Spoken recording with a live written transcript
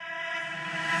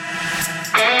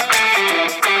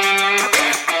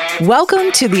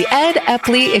Welcome to the Ed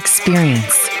Epley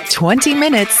Experience. 20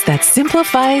 minutes that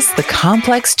simplifies the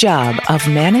complex job of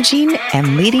managing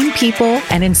and leading people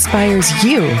and inspires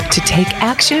you to take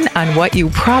action on what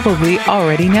you probably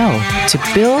already know to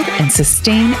build and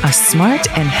sustain a smart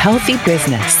and healthy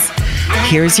business.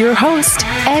 Here's your host,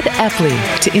 Ed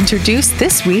Epley, to introduce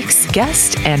this week's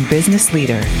guest and business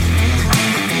leader.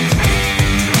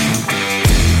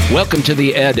 Welcome to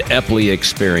the Ed Epley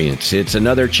Experience. It's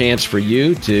another chance for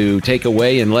you to take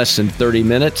away in less than 30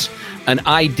 minutes an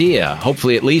idea,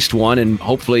 hopefully at least one, and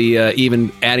hopefully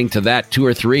even adding to that 2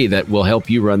 or 3 that will help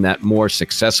you run that more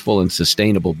successful and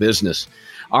sustainable business.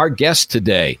 Our guest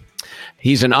today,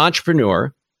 he's an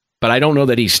entrepreneur, but I don't know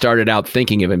that he started out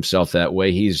thinking of himself that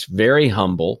way. He's very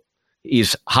humble.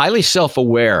 He's highly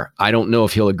self-aware. I don't know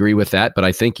if he'll agree with that, but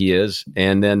I think he is.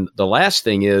 And then the last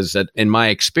thing is that in my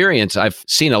experience, I've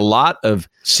seen a lot of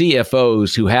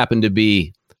CFOs who happen to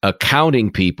be accounting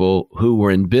people who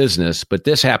were in business, but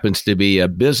this happens to be a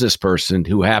business person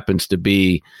who happens to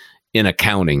be in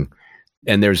accounting.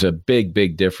 And there's a big,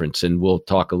 big difference. And we'll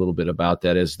talk a little bit about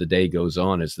that as the day goes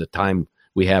on, as the time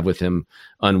we have with him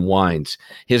unwinds.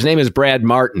 His name is Brad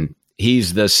Martyn.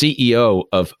 He's the CEO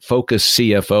of Focus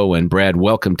CFO. And Brad,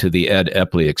 welcome to the Ed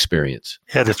Epley Experience.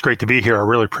 Ed, it's great to be here. I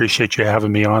really appreciate you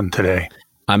having me on today.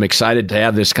 I'm excited to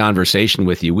have this conversation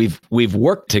with you. We've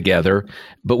worked together,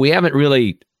 but we haven't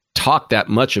really talked that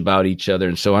much about each other.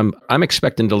 And so I'm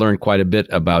expecting to learn quite a bit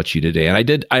about you today.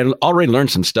 And I already learned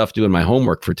some stuff doing my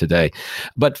homework for today.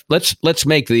 But let's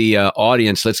make the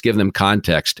audience, let's give them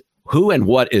context. Who and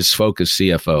what is Focus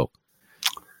CFO?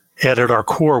 Ed, at our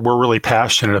core, we're really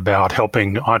passionate about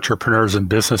helping entrepreneurs and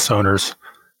business owners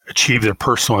achieve their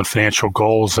personal and financial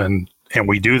goals. And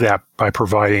we do that by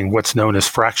providing what's known as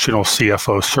fractional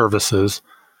CFO services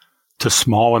to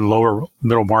small and lower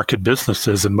middle market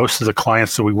businesses. And most of the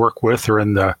clients that we work with are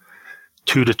in the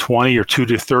 2 to 20 or 2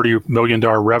 to $30 million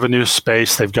revenue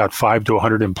space. They've got 5 to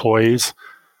 100 employees.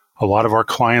 A lot of our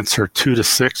clients are 2 to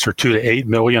 6 or 2 to 8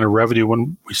 million of revenue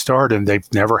when we start, and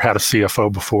they've never had a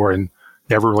CFO before and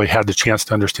never really had the chance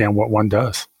to understand what one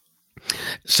does.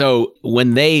 So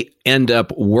when they end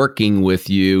up working with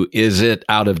you, is it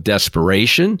out of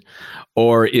desperation,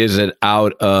 or is it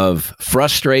out of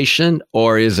frustration,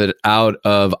 or is it out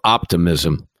of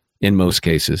optimism in most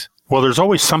cases? Well, there's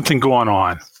always something going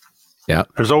on. Yeah.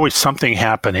 There's always something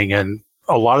happening. And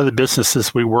a lot of the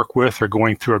businesses we work with are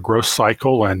going through a growth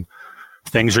cycle and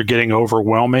things are getting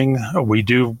overwhelming. We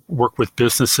do work with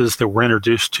businesses that we're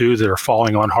introduced to that are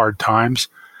falling on hard times.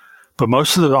 But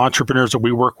most of the entrepreneurs that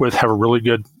we work with have a really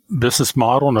good business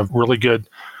model and a really good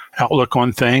outlook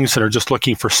on things and are just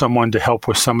looking for someone to help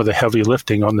with some of the heavy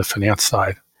lifting on the finance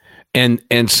side.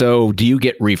 And so do you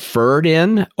get referred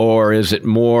in, or is it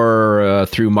more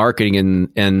through marketing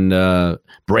and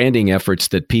branding efforts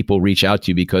that people reach out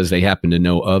to you because they happen to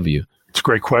know of you? It's a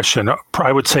great question.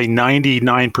 I would say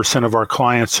 99% of our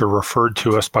clients are referred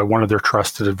to us by one of their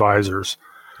trusted advisors.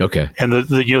 Okay. And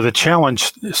the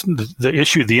challenge, the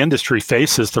issue the industry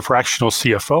faces, the fractional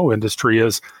CFO industry,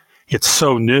 is it's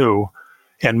so new.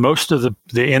 And most of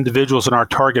the individuals in our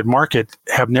target market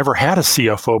have never had a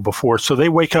CFO before. So they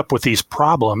wake up with these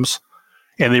problems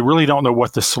and they really don't know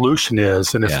what the solution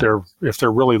is. And if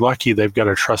they're really lucky, they've got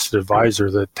a trusted advisor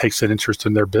that takes an interest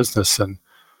in their business and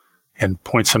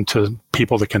points them to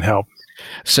people that can help.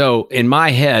 So in my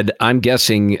head, I'm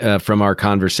guessing from our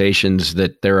conversations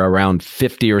that there are around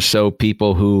 50 or so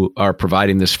people who are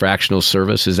providing this fractional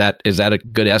service. Is that a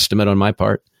good estimate on my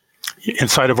part?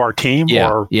 Inside of our team?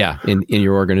 In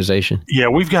your organization? Yeah,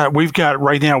 we've got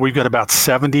right now, we've got about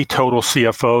 70 total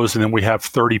CFOs, and then we have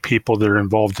 30 people that are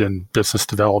involved in business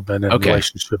development and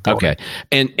relationship building. Okay.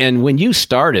 And when you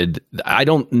started, I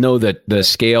don't know that the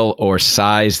scale or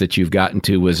size that you've gotten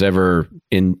to was ever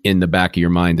in the back of your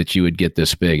mind that you would get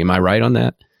this big. Am I right on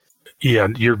that? Yeah,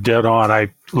 you're dead on.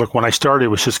 When I started, it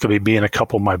was just going to be me and a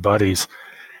couple of my buddies,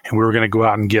 and we were going to go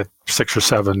out and get 6 or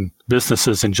 7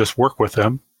 businesses and just work with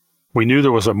them. We knew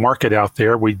there was a market out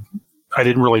there. I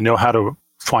didn't really know how to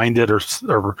find it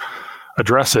or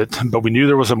address it, but we knew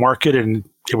there was a market, and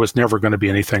it was never going to be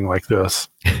anything like this.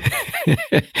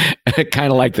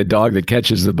 Kind of like the dog that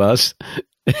catches the bus.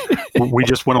 We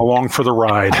just went along for the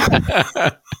ride.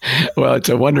 Well, it's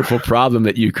a wonderful problem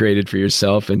that you created for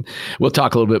yourself. And we'll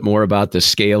talk a little bit more about the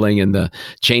scaling and the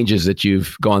changes that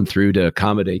you've gone through to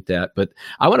accommodate that. But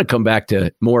I want to come back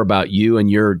to more about you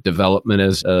and your development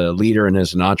as a leader and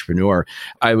as an entrepreneur.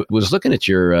 I was looking at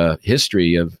your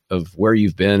history of where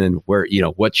you've been and where,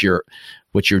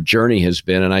 what your journey has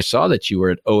been. And I saw that you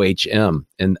were at OHM,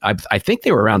 and I think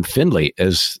they were around Findlay,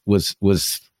 as was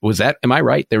am I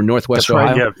right? They were Northwest That's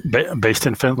Ohio? right, yeah, based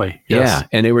in Findlay. Yes. Yeah,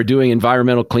 and they were doing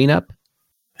environmental cleanup?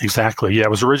 Exactly. Yeah,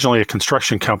 it was originally a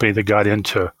construction company that got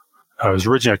into,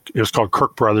 it was called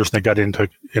Kirk Brothers, and they got into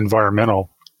environmental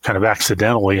kind of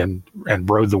accidentally and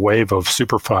rode the wave of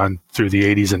Superfund through the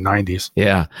 80s and 90s.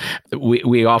 Yeah.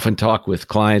 We often talk with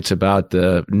clients about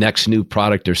the next new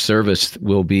product or service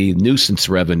will be nuisance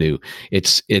revenue.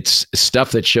 It's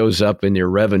stuff that shows up in your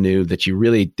revenue that you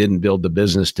really didn't build the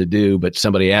business to do, but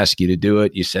somebody asked you to do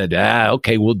it. You said,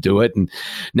 okay, we'll do it. And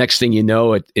next thing you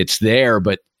know, it's there,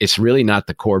 but it's really not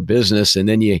the core business. And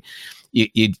then you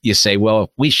say,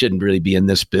 well, we shouldn't really be in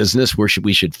this business.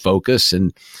 We should focus.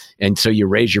 And so you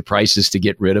raise your prices to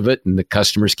get rid of it, and the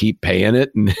customers keep paying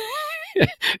it. And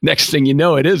next thing you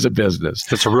know, it is a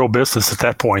business. It's a real business at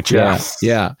that point. Yeah.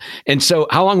 Yeah. And so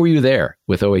how long were you there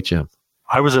with OHM?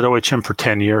 I was at OHM for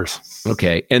 10 years.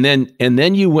 Okay. And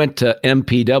then you went to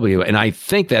MPW, and I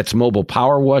think that's Mobile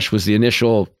Power Wash was the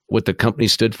initial, what the company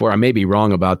stood for. I may be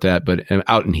wrong about that, but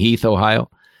out in Heath, Ohio.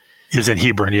 Is in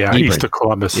Hebron, yeah, east of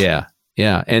Columbus. Yeah.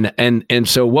 Yeah. And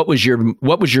so what was your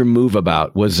move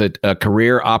about? Was it a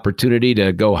career opportunity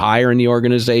to go higher in the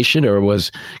organization, or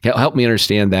help me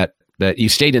understand that you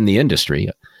stayed in the industry?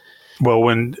 Well,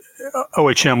 when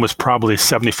OHM was probably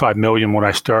 75 million when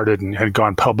I started and had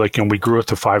gone public, and we grew it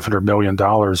to $500 million.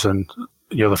 And,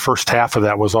 the first half of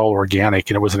that was all organic,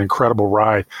 and it was an incredible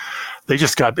ride.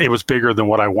 It was bigger than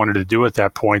what I wanted to do at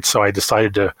that point. So I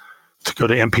decided to go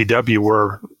to MPW,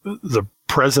 where the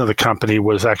president of the company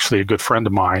was actually a good friend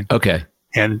of mine. Okay.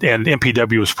 And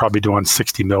MPW was probably doing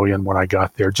 60 million when I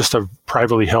got there, just a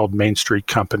privately held Main Street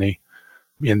company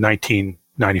in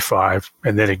 1995.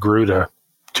 And then it grew to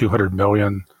 200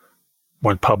 million,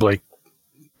 went public,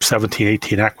 17,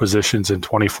 18 acquisitions in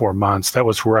 24 months. That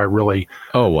was where I really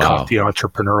caught the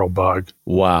entrepreneurial bug.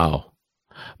 Wow.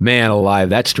 Man alive,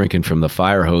 that's drinking from the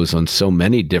fire hose on so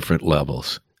many different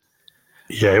levels.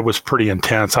 Yeah, it was pretty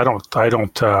intense. I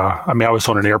was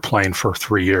on an airplane for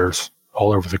 3 years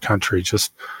all over the country.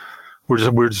 We're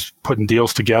just putting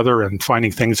deals together and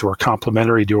finding things that were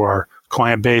complementary to our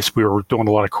client base. We were doing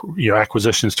a lot of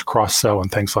acquisitions to cross-sell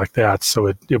and things like that. So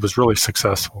it was really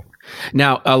successful.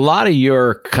 Now, a lot of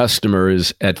your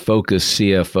customers at Focus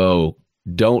CFO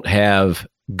don't have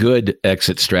good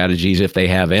exit strategies, if they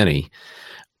have any.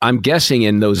 I'm guessing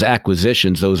in those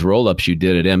acquisitions, those roll-ups you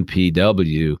did at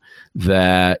MPW,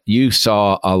 that you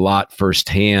saw a lot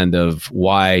firsthand of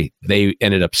why they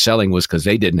ended up selling was because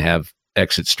they didn't have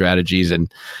exit strategies,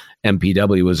 and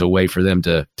MPW was a way for them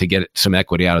to get some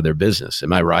equity out of their business.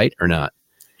 Am I right or not?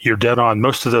 You're dead on.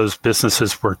 Most of those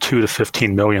businesses were $2 to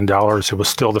 $15 million. It was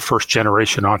still the first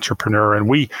generation entrepreneur,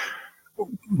 and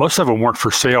most of them weren't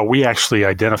for sale. We actually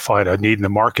identified a need in the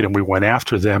market, and we went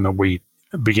after them, and we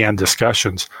began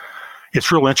discussions.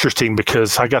 It's real interesting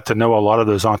because I got to know a lot of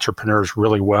those entrepreneurs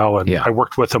really well, and I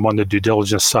worked with them on the due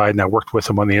diligence side, and I worked with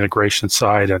them on the integration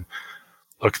side, and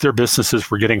look, their businesses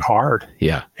were getting hard.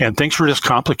 Yeah. And things were just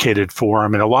complicated for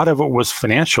them, and a lot of it was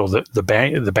financial.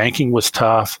 The banking was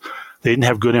tough. They didn't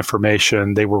have good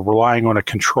information. They were relying on a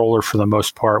controller for the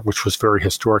most part, which was very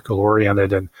historical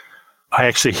oriented. And I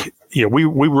actually, we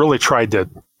really tried to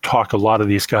talk a lot of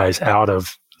these guys out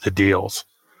of the deals,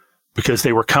 because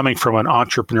they were coming from an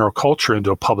entrepreneurial culture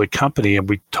into a public company. And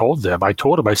I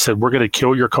told them, I said, we're going to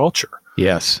kill your culture.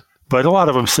 Yes. But a lot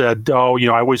of them said, I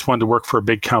always wanted to work for a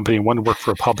big company and wanted to work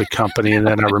for a public company. And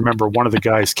then I remember one of the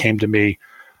guys came to me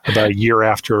about a year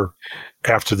after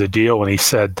the deal, and he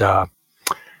said, I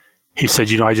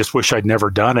just wish I'd never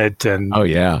done it. And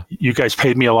you guys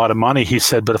paid me a lot of money. He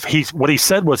said, but what he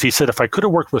said was, if I could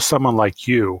have worked with someone like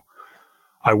you,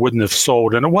 I wouldn't have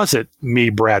sold. And it wasn't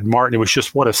me, Brad Martyn. It was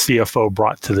just what a CFO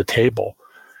brought to the table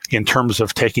in terms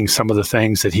of taking some of the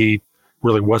things that he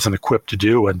really wasn't equipped to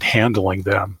do and handling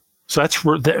them. So that's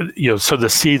where, so the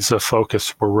seeds of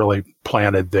focus were really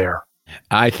planted there.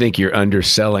 I think you're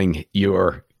underselling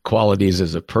your qualities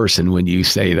as a person when you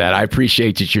say that. I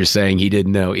appreciate that you're saying he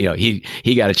didn't know, he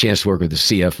got a chance to work with the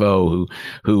CFO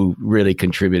who really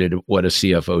contributed what a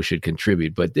CFO should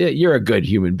contribute, but you're a good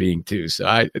human being too. So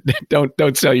I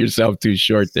don't sell yourself too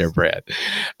short there, Brad.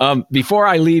 Before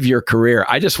I leave your career,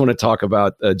 I just want to talk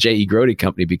about J.E. Grody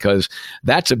Company, because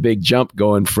that's a big jump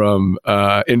going from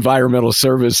environmental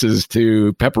services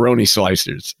to pepperoni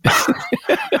slicers.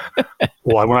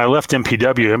 Well, when I left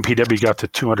MPW got to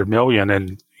 200 million,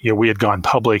 and we had gone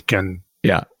public, and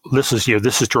this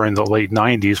is during the late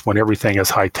 90s when everything is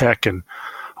high tech, and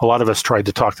a lot of us tried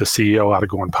to talk the CEO out of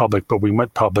going public, but we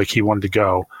went public. He wanted to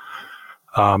go.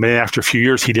 And after a few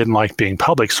years, he didn't like being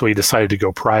public, so he decided to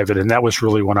go private. And that was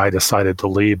really when I decided to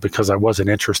leave, because I wasn't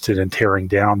interested in tearing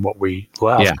down what we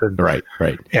left. Yeah,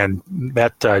 right. And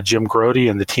met Jim Grody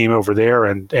and the team over there,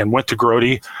 and went to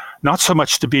Grody, not so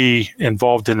much to be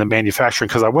involved in the manufacturing,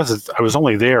 because I was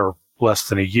only there less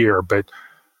than a year, but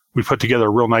we put together a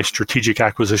real nice strategic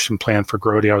acquisition plan for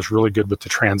Grody. I was really good with the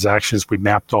transactions. We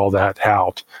mapped all that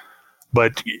out.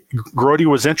 But Grody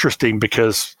was interesting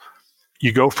because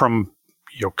you go from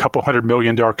a couple $100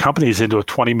 million companies into a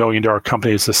 $20 million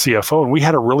company as the CFO, and we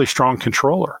had a really strong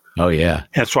controller. Oh, yeah.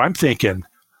 And so I'm thinking,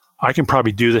 I can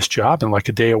probably do this job in like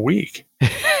a day a week.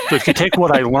 So if you take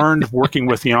what I learned working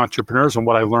with the entrepreneurs and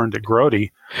what I learned at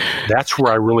Grody, that's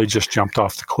where I really just jumped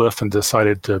off the cliff and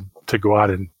decided to go out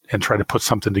and try to put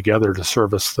something together to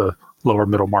service the lower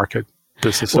middle market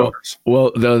business owners.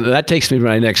 Well, that takes me to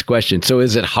my next question. So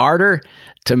is it harder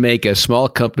to make a small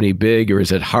company big, or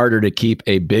is it harder to keep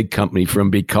a big company from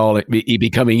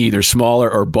becoming either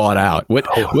smaller or bought out?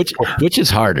 Which is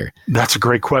harder? That's a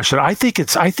great question. I think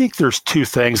there's two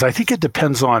things. I think it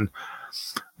depends on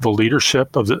the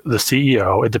leadership of the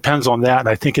CEO. It depends on that. And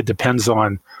I think it depends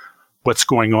on what's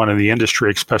going on in the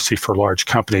industry, especially for large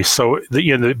companies. So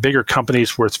the bigger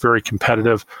companies where it's very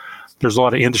competitive, there's a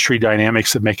lot of industry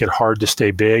dynamics that make it hard to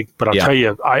stay big. But I'll tell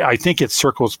you, I think it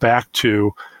circles back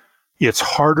to, it's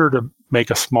harder to make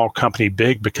a small company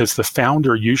big because the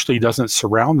founder usually doesn't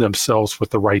surround themselves with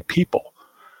the right people.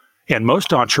 And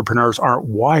most entrepreneurs aren't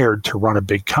wired to run a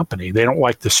big company. They don't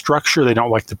like the structure. They don't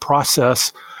like the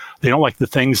process. They don't like the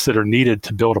things that are needed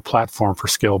to build a platform for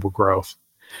scalable growth.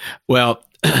 Well,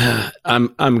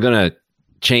 I'm going to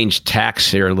change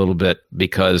tacks here a little bit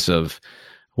because of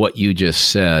what you just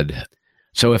said.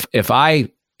 So if I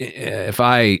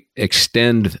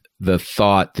extend the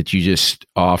thought that you just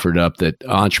offered up, that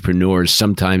entrepreneurs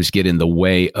sometimes get in the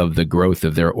way of the growth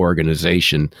of their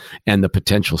organization and the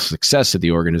potential success of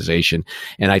the organization,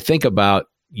 and I think about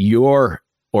your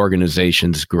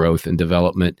organization's growth and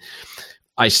development,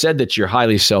 I said that you're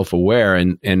highly self-aware,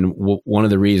 and one of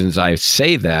the reasons I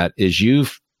say that is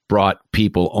you've brought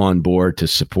people on board to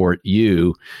support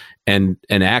you, and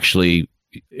actually,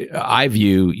 I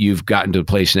view you've gotten to a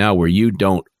place now where you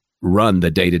don't run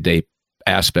the day-to-day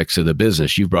aspects of the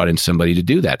business. You've brought in somebody to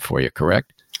do that for you,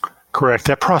 correct? Correct.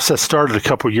 That process started a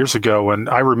couple of years ago, and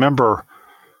I remember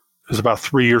it was about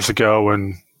 3 years ago,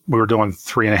 and we were doing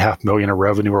 $3.5 million in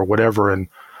revenue or whatever, and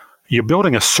you're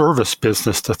building a service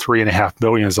business to $3.5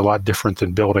 million is a lot different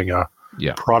than building a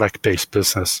product-based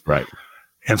business. Right.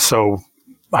 And so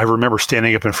I remember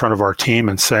standing up in front of our team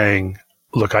and saying,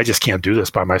 look, I just can't do this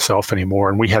by myself anymore.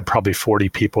 And we had probably 40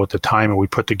 people at the time, and we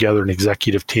put together an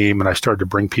executive team, and I started to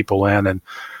bring people in. And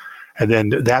then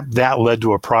that led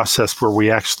to a process where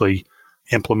we actually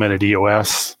implemented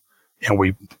EOS, and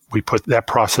we put that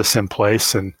process in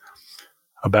place. And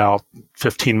about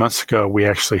 15 months ago, we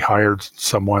actually hired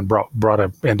someone, brought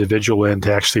an individual in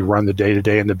to actually run the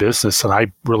day-to-day in the business. And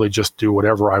I really just do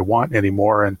whatever I want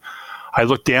anymore. And I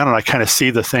look down and I kind of see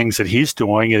the things that he's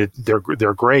doing, and they're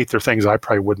great. They're things I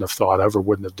probably wouldn't have thought of or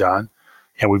wouldn't have done.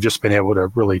 And we've just been able to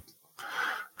really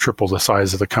triple the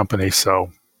size of the company.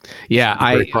 So yeah,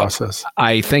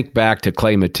 I think back to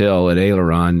Clay Mattil at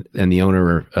Aileron and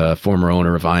the former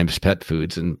owner of Imes Pet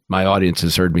Foods. And my audience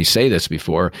has heard me say this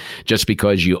before, just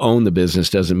because you own the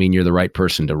business doesn't mean you're the right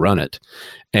person to run it.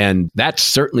 And that's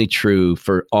certainly true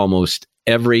for almost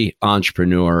every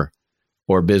entrepreneur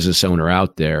or business owner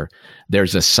out there.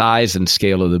 There's a size and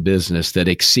scale of the business that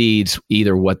exceeds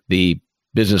either what the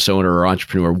business owner or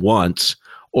entrepreneur wants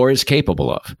or is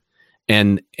capable of.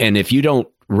 And if you don't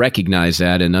recognize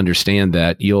that and understand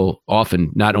that, you'll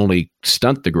often not only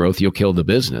stunt the growth, you'll kill the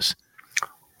business.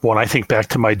 Well, I think back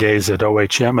to my days at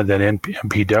OHM and then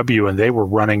MPW, and they were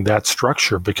running that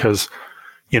structure because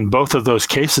in both of those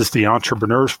cases, the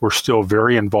entrepreneurs were still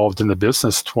very involved in the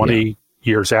business 20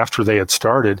 years after they had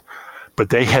started, but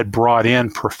they had brought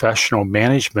in professional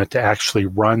management to actually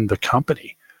run the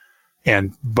company.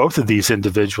 And both of these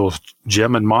individuals,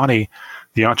 Jim and Monty,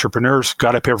 the entrepreneurs,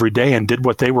 got up every day and did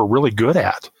what they were really good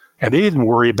at. And they didn't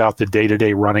worry about the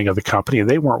day-to-day running of the company, and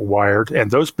they weren't wired.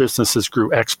 And those businesses grew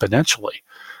exponentially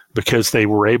because they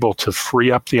were able to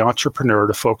free up the entrepreneur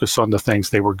to focus on the things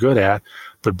they were good at,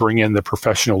 but bring in the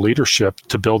professional leadership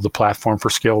to build the platform for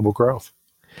scalable growth.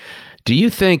 Do you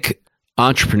think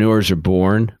entrepreneurs are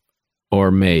born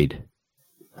or made?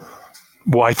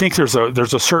 Well, I think there's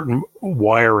a certain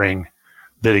wiring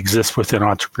that exists within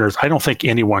entrepreneurs. I don't think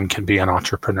anyone can be an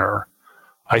entrepreneur.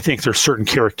 I think there's certain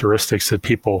characteristics that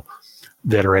people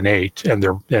that are innate and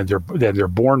they're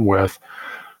born with.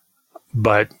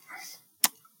 But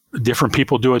different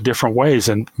people do it different ways.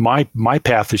 And my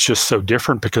path is just so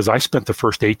different because I spent the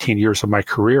first 18 years of my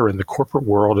career in the corporate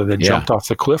world and then jumped off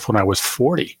the cliff when I was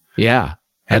 40. Yeah.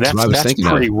 And that's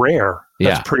pretty rare.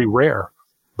 That's pretty rare.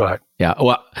 But yeah,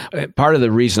 well, part of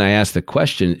the reason I asked the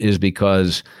question is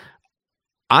because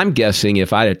I'm guessing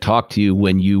if I had talked to you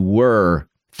when you were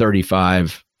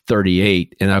 35,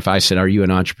 38, and if I said, are you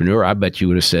an entrepreneur? I bet you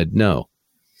would have said no.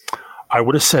 I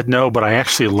would have said no, but I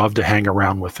actually love to hang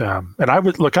around with them. And I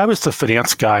was the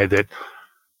finance guy that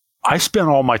I spent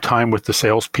all my time with the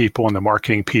salespeople and the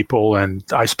marketing people, and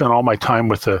I spent all my time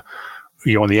with the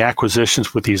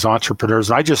acquisitions with these entrepreneurs.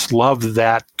 And I just loved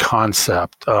that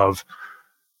concept of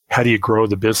how do you grow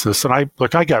the business? And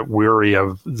I got weary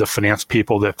of the finance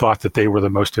people that thought that they were the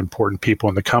most important people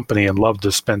in the company and loved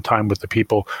to spend time with the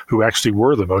people who actually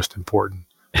were the most important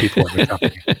people in the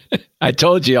company. I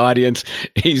told you, audience,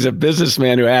 he's a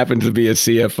businessman who happens to be a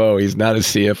CFO. He's not a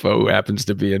CFO who happens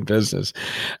to be in business.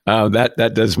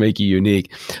 That does make you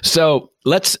unique. So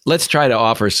let's try to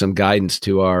offer some guidance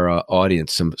to our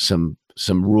audience, some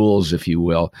rules, if you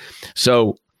will.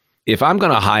 So if I'm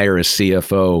going to hire a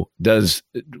CFO, does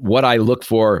what I look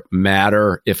for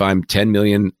matter if I'm 10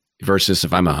 million versus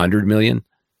if I'm 100 million?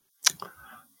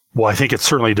 Well, I think it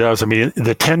certainly does. I mean,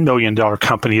 the $10 million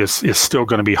company is still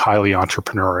going to be highly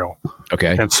entrepreneurial.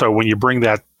 Okay. And so when you bring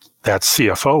that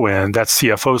CFO in, that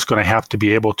CFO is going to have to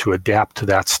be able to adapt to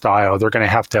that style. They're going to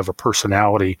have a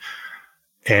personality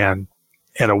and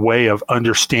a way of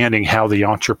understanding how the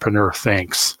entrepreneur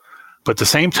thinks. But at the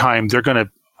same time, they're going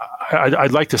to,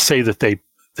 I'd like to say that they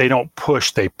don't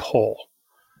push, they pull.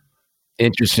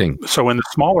 Interesting. So in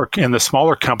the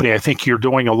smaller company, I think you're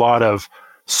doing a lot of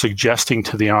suggesting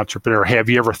to the entrepreneur, have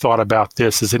you ever thought about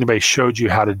this? Has anybody showed you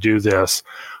how to do this?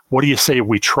 What do you say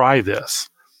we try this?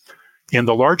 In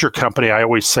the larger company, I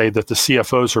always say that the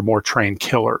CFOs are more trained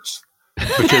killers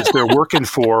because they're working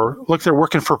for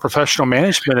professional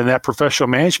management, and that professional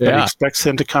management expects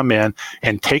them to come in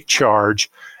and take charge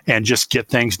and just get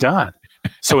things done.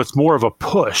 So it's more of a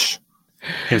push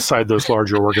inside those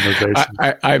larger organizations.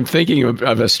 I'm thinking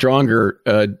of a stronger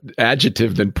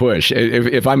adjective than push.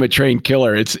 If I'm a trained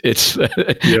killer, it's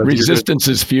resistance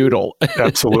is futile.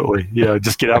 Absolutely. Yeah.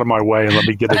 Just get out of my way and let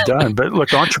me get it done. But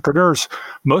look, entrepreneurs,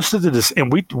 most of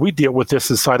and we deal with this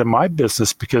inside of my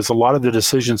business because a lot of the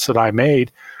decisions that I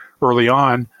made early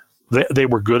on, they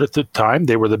were good at the time.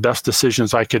 They were the best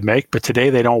decisions I could make, but today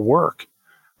they don't work.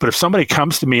 But if somebody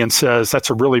comes to me and says, that's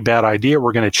a really bad idea,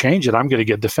 we're going to change it, I'm going to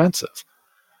get defensive.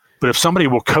 But if somebody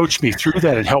will coach me through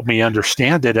that and help me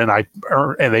understand it, and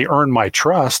they earn my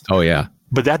trust. Oh, yeah.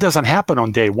 But that doesn't happen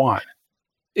on day one.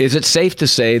 Is it safe to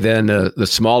say then the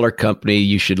smaller company,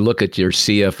 you should look at your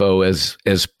CFO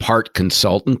as part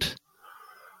consultant?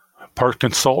 Part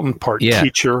consultant, part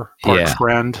teacher, part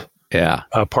friend,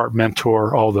 part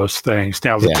mentor, all those things.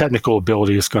 Now, the technical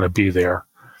ability is going to be there.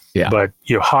 Yeah. But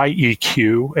high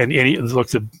EQ and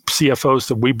the CFOs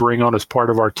that we bring on as part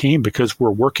of our team, because we're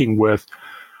working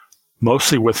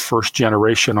mostly with first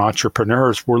generation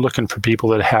entrepreneurs, we're looking for people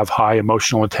that have high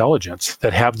emotional intelligence,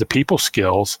 that have the people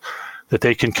skills, that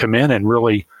they can come in and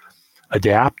really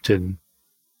adapt and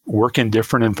work in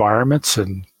different environments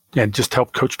and just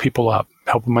help coach people up,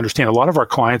 help them understand. A lot of our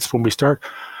clients, when we start,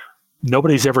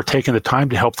 nobody's ever taken the time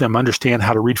to help them understand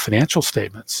how to read financial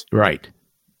statements. Right.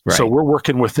 So we're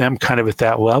working with them kind of at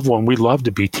that level, and we love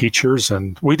to be teachers,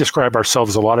 and we describe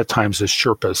ourselves a lot of times as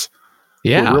Sherpas.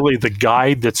 Yeah. We're really the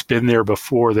guide that's been there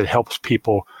before that helps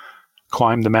people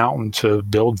climb the mountain to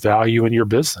build value in your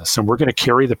business. And we're going to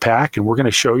carry the pack, and we're going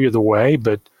to show you the way,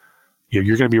 but you're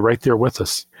going to be right there with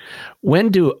us.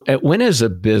 When as a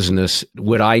business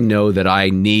would I know that I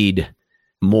need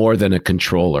more than a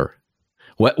controller?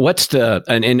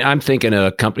 And I'm thinking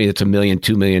a company that's $1 million,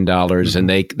 $2 million, and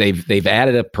they've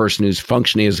added a person who's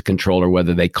functioning as a controller,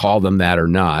 whether they call them that or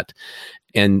not.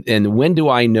 And when do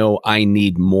I know I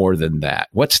need more than that?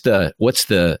 What's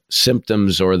the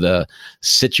symptoms or the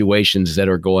situations that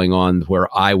are going on where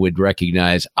I would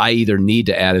recognize I either need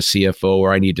to add a CFO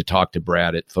or I need to talk to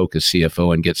Brad at Focus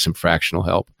CFO and get some fractional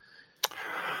help?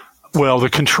 Well, the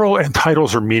control and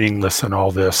titles are meaningless in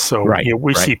all this. So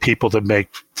we see people that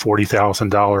make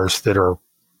 $40,000 that are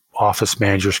office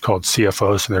managers called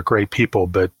CFOs, and they're great people,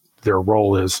 but their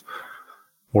role is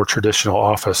more traditional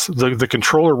office. The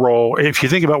controller role, if you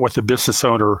think about what the business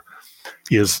owner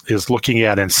is looking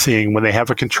at and seeing, when they have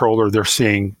a controller,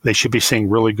 they should be seeing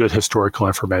really good historical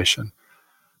information.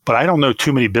 But I don't know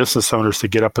too many business owners that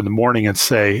get up in the morning and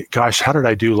say, gosh, how did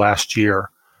I do last year?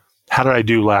 How did I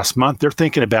do last month? They're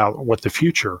thinking about what the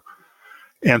future.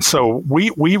 And so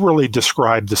we really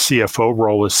describe the CFO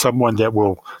role as someone that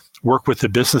will work with the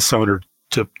business owner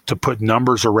to put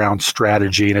numbers around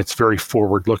strategy, and it's very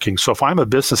forward looking. So if I'm a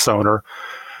business owner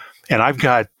and I've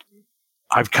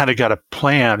kind of got a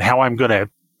plan how I'm going to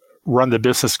run the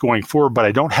business going forward, but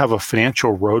I don't have a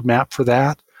financial roadmap for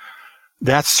that,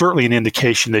 that's certainly an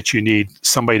indication that you need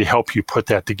somebody to help you put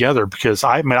that together. Because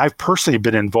I've personally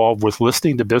been involved with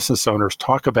listening to business owners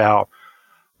talk about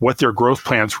what their growth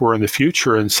plans were in the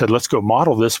future and said, let's go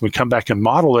model this. We come back and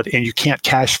model it, and you can't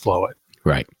cash flow it.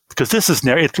 Right. Because this is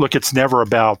it's never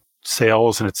about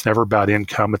sales and it's never about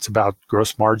income. It's about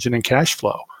gross margin and cash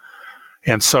flow.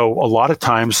 And so a lot of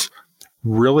times,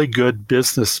 really good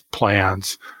business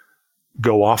plans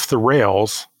go off the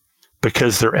rails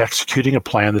because they're executing a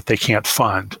plan that they can't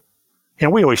fund.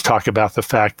 And we always talk about the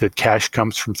fact that cash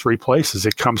comes from three places.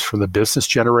 It comes from the business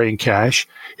generating cash,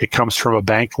 it comes from a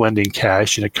bank lending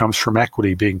cash, and it comes from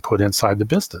equity being put inside the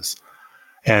business.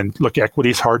 And look,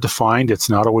 equity is hard to find. It's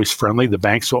not always friendly. The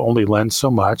banks will only lend so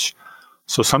much.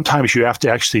 So sometimes you have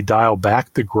to actually dial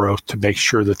back the growth to make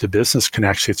sure that the business can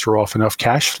actually throw off enough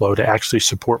cash flow to actually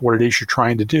support what it is you're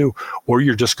trying to do, or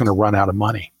you're just going to run out of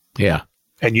money. Yeah.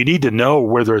 And you need to know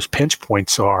where those pinch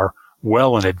points are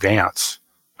well in advance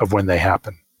of when they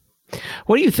happen.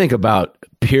 What do you think about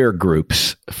peer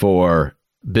groups for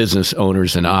business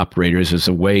owners and operators as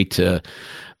a way to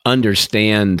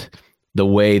understand the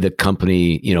way the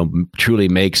company, truly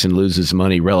makes and loses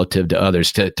money relative to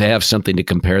others, to have something to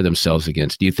compare themselves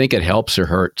against? Do you think it helps or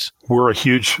hurts? We're a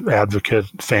huge advocate,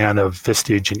 fan of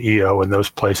Vistage and EO and those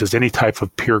places, any type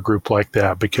of peer group like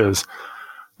that, because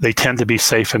they tend to be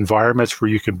safe environments where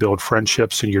you can build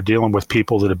friendships and you're dealing with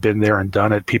people that have been there and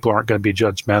done it. People aren't going to be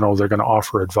judgmental. They're going to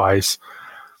offer advice.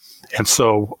 And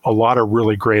so a lot of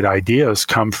really great ideas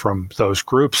come from those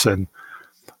groups. And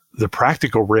the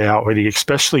practical reality,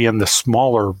 especially in the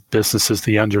smaller businesses,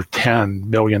 the under $10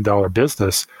 million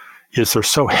business, is they're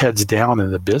so heads down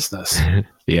in the business.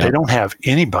 Yeah. They don't have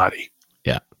anybody.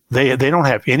 Yeah. They don't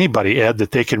have anybody, Ed,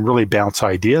 that they can really bounce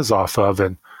ideas off of.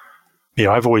 And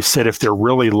I've always said if they're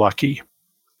really lucky,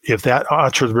 if that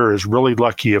entrepreneur is really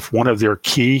lucky, if one of their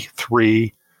key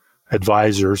three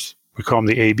advisors, we call them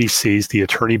the ABCs, the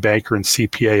attorney, banker, and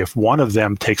CPA, if one of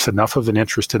them takes enough of an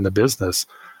interest in the business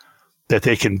that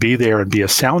they can be there and be a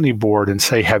sounding board and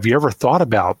say, have you ever thought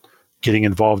about getting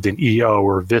involved in EO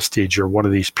or Vistage or one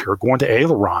of these peer, going to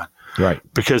Aileron? Right.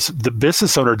 Because the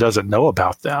business owner doesn't know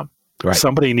about them. Right.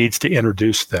 Somebody needs to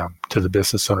introduce them to the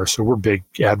business owner. So we're big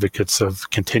advocates of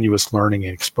continuous learning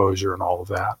and exposure and all of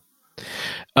that.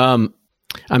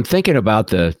 I'm thinking about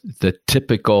the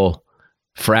typical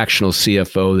fractional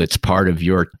CFO that's part of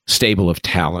your stable of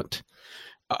talent.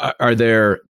 Are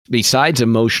there, besides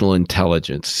emotional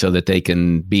intelligence, so that they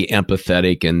can be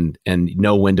empathetic and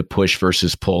know when to push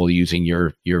versus pull, using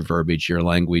your verbiage, your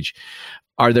language,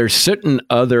 are there certain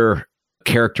other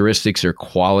characteristics or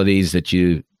qualities that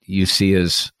you see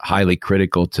as highly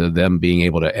critical to them being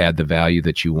able to add the value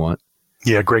that you want?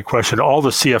 Yeah, great question. All the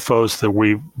CFOs that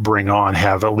we bring on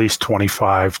have at least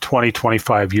 25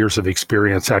 years of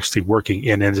experience actually working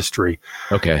in industry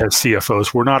as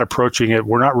CFOs. We're not approaching it.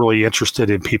 We're not really interested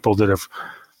in people that have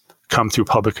come through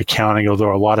public accounting,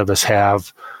 although a lot of us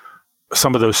have.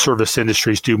 Some of those service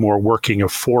industries do more working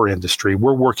for industry.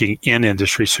 We're working in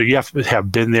industry. So you have to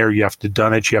have been there. You have to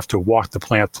done it. You have to walk the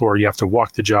plant floor. You have to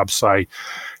walk the job site.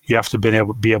 You have to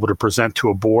be able to present to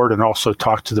a board and also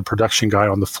talk to the production guy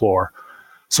on the floor.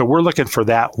 So we're looking for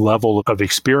that level of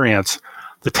experience.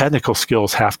 The technical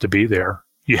skills have to be there.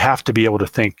 You have to be able to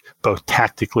think both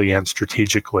tactically and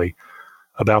strategically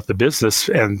about the business.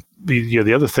 And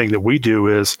the other thing that we do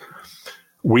is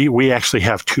we actually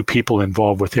have two people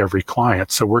involved with every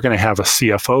client. So we're going to have a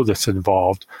CFO that's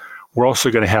involved. We're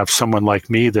also going to have someone like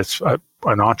me that's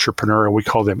an entrepreneur, and we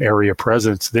call them area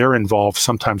presidents. They're involved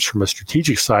sometimes from a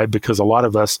strategic side because a lot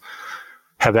of us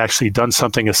have actually done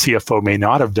something a CFO may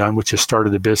not have done, which is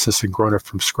started a business and grown it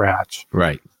from scratch.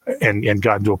 Right. And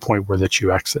gotten to a point where that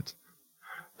you exit.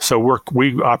 So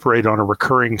we operate on a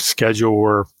recurring schedule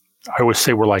where I always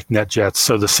say we're like NetJets.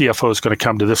 So the CFO is going to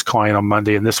come to this client on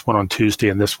Monday and this one on Tuesday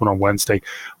and this one on Wednesday.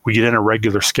 We get in a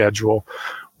regular schedule.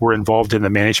 We're involved in the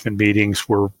management meetings.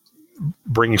 We're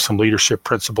bringing some leadership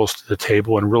principles to the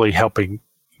table and really helping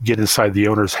get inside the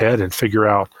owner's head and figure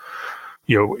out,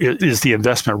 is the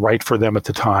investment right for them at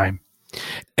the time?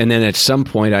 And then at some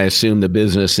point, I assume the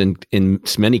business in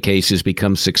many cases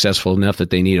becomes successful enough that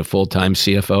they need a full-time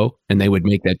CFO, and they would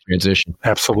make that transition.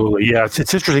 Absolutely. Yeah, it's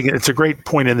interesting. It's a great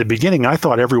point. In the beginning, I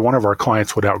thought every one of our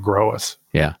clients would outgrow us.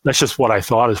 Yeah. That's just what I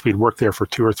thought as we'd worked there for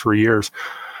 2 or 3 years.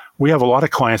 We have a lot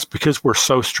of clients, because we're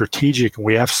so strategic and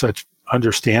we have such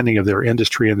understanding of their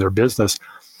industry and their business.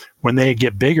 When they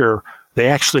get bigger, they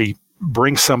actually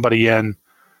bring somebody in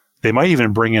They might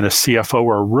even bring in a CFO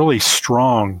or a really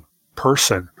strong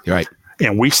person. Right.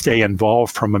 And we stay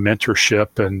involved from a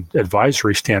mentorship and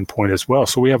advisory standpoint as well.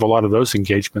 So we have a lot of those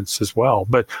engagements as well.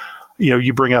 But,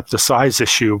 you bring up the size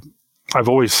issue. I've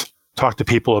always talked to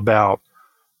people about,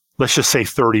 let's just say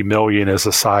 30 million is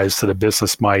the size that a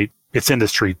business might, it's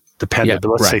industry dependent, but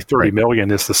let's say 30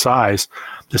 million is the size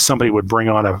that somebody would bring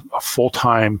on a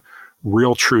full-time,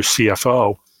 real true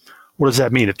CFO. What does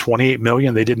that mean? At 28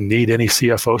 million, they didn't need any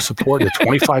CFO support. At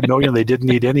 25 million, they didn't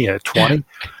need any. At 20.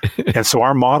 And so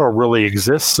our model really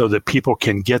exists so that people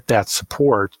can get that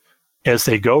support as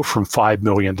they go from 5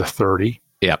 million to 30,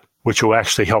 which will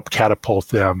actually help catapult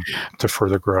them to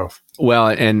further growth. Well,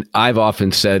 and I've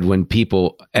often said when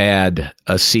people add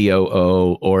a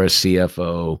COO or a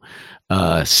CFO,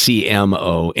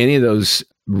 CMO, any of those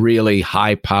really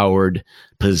high-powered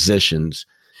positions,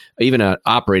 even an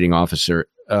operating officer,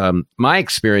 my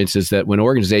experience is that when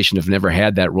organizations have never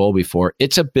had that role before,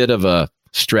 it's a bit of a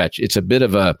stretch. It's a bit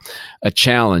of a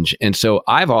challenge. And so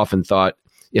I've often thought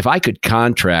if I could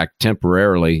contract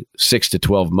temporarily 6 to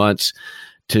 12 months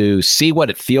to see what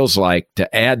it feels like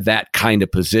to add that kind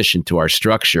of position to our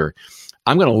structure,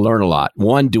 I'm going to learn a lot.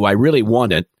 One, do I really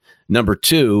want it? Number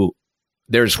two,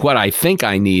 there's what I think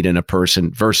I need in a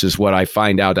person versus what I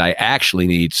find out I actually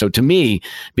need. So to me,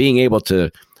 being able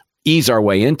to ease our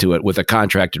way into it with a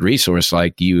contracted resource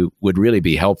like you would really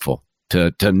be helpful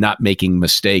to not making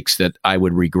mistakes that I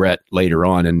would regret later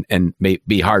on and may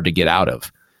be hard to get out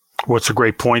of. Well, it's a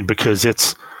great point because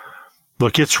it's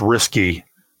risky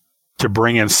to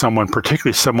bring in someone,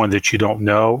 particularly someone that you don't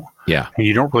know, and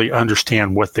you don't really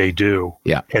understand what they do,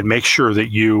 and make sure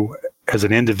that you, as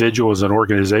an individual, as an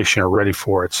organization, are ready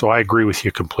for it. So I agree with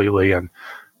you completely. And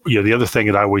the other thing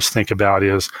that I always think about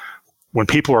is when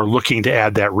people are looking to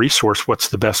add that resource, what's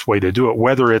the best way to do it?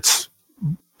 Whether it's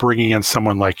bringing in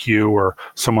someone like you or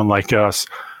someone like us,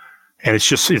 and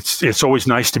it's always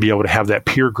nice to be able to have that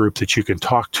peer group that you can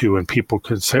talk to, and people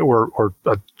can say, or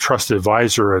a trusted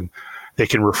advisor, and they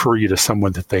can refer you to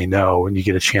someone that they know, and you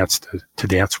get a chance to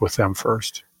dance with them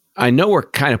first. I know we're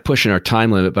kind of pushing our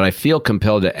time limit, but I feel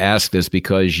compelled to ask this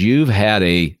because you've had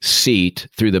a seat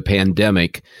through the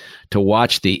pandemic to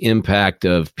watch the impact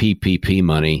of PPP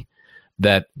money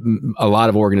that a lot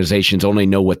of organizations only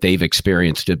know what they've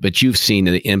experienced it, but you've seen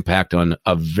the impact on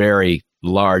a very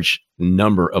large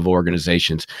number of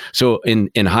organizations. So in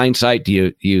hindsight,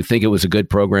 do you think it was a good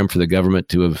program for the government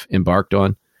to have embarked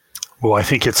on? Well, I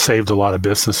think it saved a lot of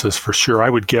businesses for sure. I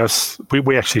would guess,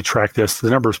 we actually track this, the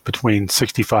numbers between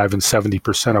 65 and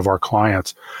 70% of our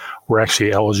clients were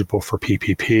actually eligible for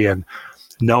PPP. And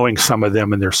knowing some of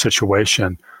them in their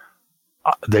situation,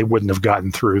 they wouldn't have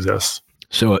gotten through this.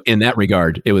 So in that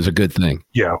regard, it was a good thing.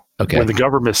 Yeah. Okay. When the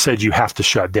government said you have to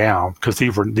shut down, because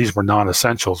these were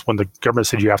non-essentials, when the government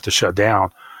said you have to shut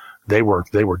down, they were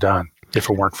done if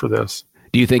it weren't for this.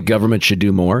 Do you think government should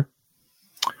do more?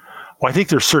 Well, I think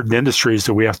there's certain industries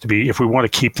that we have to be, if we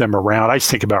want to keep them around. I just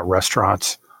think about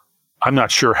restaurants. I'm not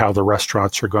sure how the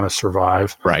restaurants are going to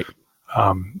survive. Right.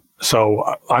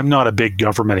 So I'm not a big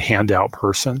government handout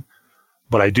person,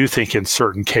 but I do think in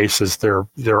certain cases there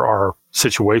are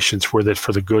situations where that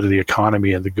for the good of the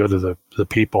economy and the good of the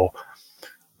people,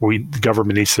 the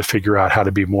government needs to figure out how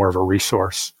to be more of a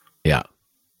resource. Yeah.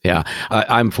 Yeah.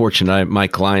 I'm fortunate. My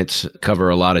clients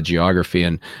cover a lot of geography,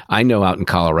 and I know out in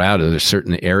Colorado, there's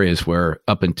certain areas where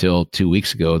up until 2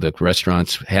 weeks ago, the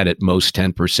restaurants had at most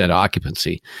 10%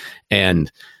 occupancy,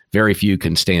 and very few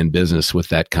can stay in business with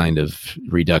that kind of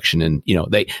reduction. And,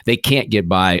 they can't get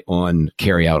by on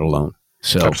carry out alone.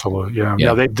 So absolutely. Yeah.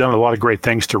 Now they've done a lot of great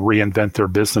things to reinvent their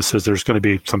businesses. There's going to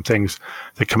be some things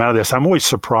that come out of this. I'm always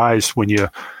surprised when you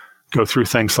go through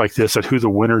things like this at who the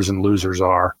winners and losers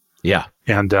are. Yeah.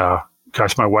 And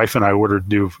gosh, my wife and I ordered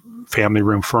new family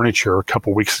room furniture a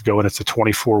couple weeks ago, and it's a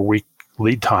 24-week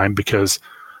lead time because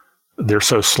they're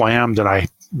so slammed. And I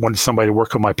wanted somebody to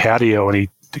work on my patio, and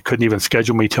he couldn't even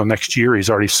schedule me till next year. He's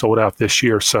already sold out this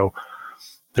year. So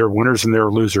they're winners and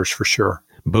they're losers for sure.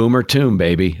 Boom or tomb,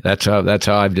 baby. That's how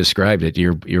I've described it.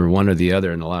 You're one or the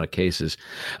other in a lot of cases.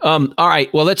 All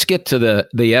right. Well, let's get to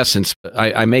the essence.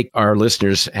 I make our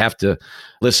listeners have to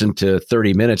listen to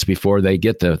 30 minutes before they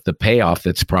get the payoff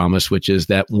that's promised, which is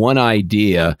that one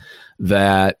idea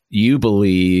that you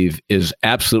believe is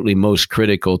absolutely most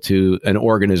critical to an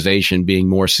organization being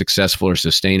more successful or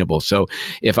sustainable. So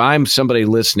if I'm somebody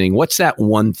listening, what's that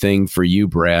one thing for you,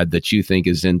 Brad, that you think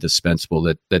is indispensable,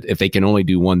 that if they can only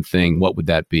do one thing, what would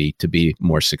that be to be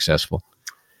more successful?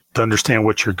 To understand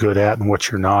what you're good at and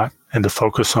what you're not, and to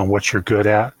focus on what you're good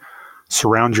at.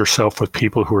 Surround yourself with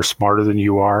people who are smarter than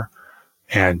you are,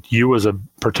 And you, as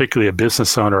particularly a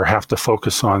business owner, have to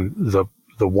focus on the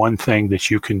one thing that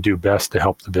you can do best to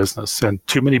help the business. And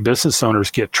too many business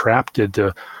owners get trapped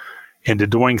into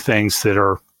doing things that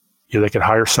are, they could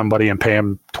hire somebody and pay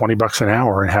them $20 an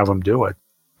hour and have them do it.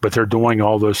 But they're doing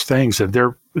all those things, and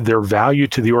their value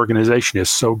to the organization is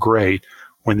so great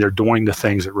when they're doing the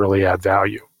things that really add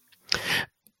value.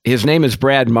 His name is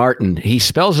Brad Martyn. He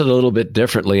spells it a little bit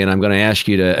differently, and I'm going to ask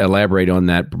you to elaborate on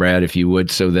that, Brad, if you would,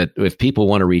 so that if people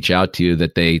want to reach out to you,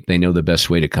 that they know the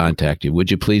best way to contact you. Would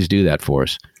you please do that for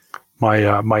us?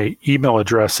 My email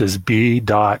address is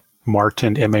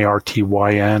b.martyn,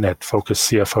 M-A-R-T-Y-N,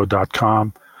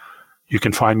 @focuscfo.com. You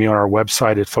can find me on our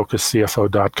website at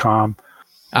focuscfo.com.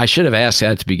 I should have asked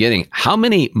that at the beginning. How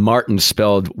many Martyns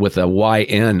spelled with a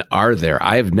Y-N are there?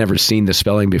 I've never seen the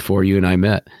spelling before you and I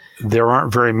met. There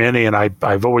aren't very many, and I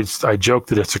joke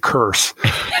that it's a curse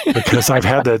because I've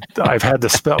had to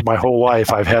spell my whole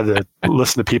life. I've had to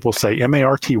listen to people say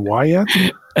M-A-R-T-Y-N.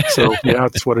 So yeah,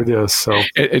 that's what it is. So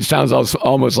it sounds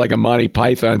almost like a Monty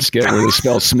Python skit where they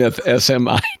spell Smith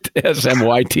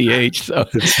S-M-Y-T-H. So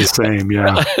it's the same,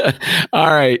 yeah. All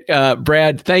right,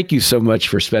 Brad, thank you so much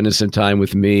for spending some time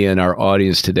with me and our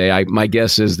audience today. My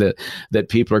guess is that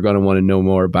people are going to want to know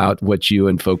more about what you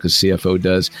and Focus CFO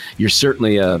does. You're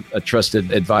certainly a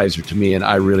trusted advisor to me, and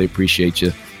I really appreciate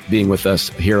you being with us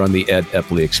here on the Ed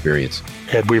Epley Experience.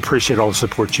 Ed, we appreciate all the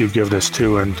support you've given us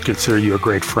too, and consider you a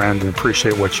great friend and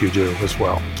appreciate what you do as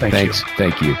well. Thanks.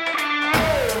 Thank you.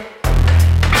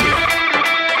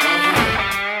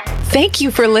 Thank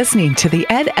you for listening to the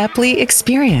Ed Epley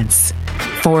Experience.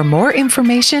 For more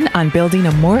information on building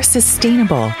a more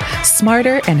sustainable,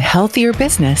 smarter, and healthier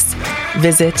business,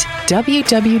 visit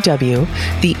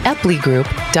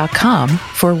www.theepleygroup.com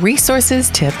for resources,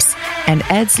 tips, and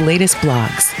Ed's latest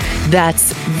blogs.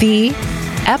 That's the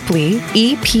Epley,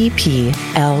 EPPLEY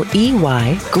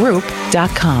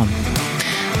group.com.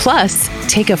 Plus,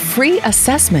 take a free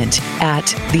assessment at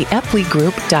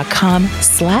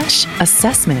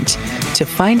theepleygroup.com/assessment to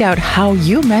find out how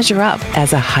you measure up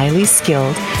as a highly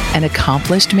skilled and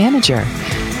accomplished manager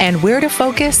and where to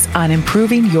focus on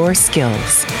improving your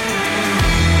skills.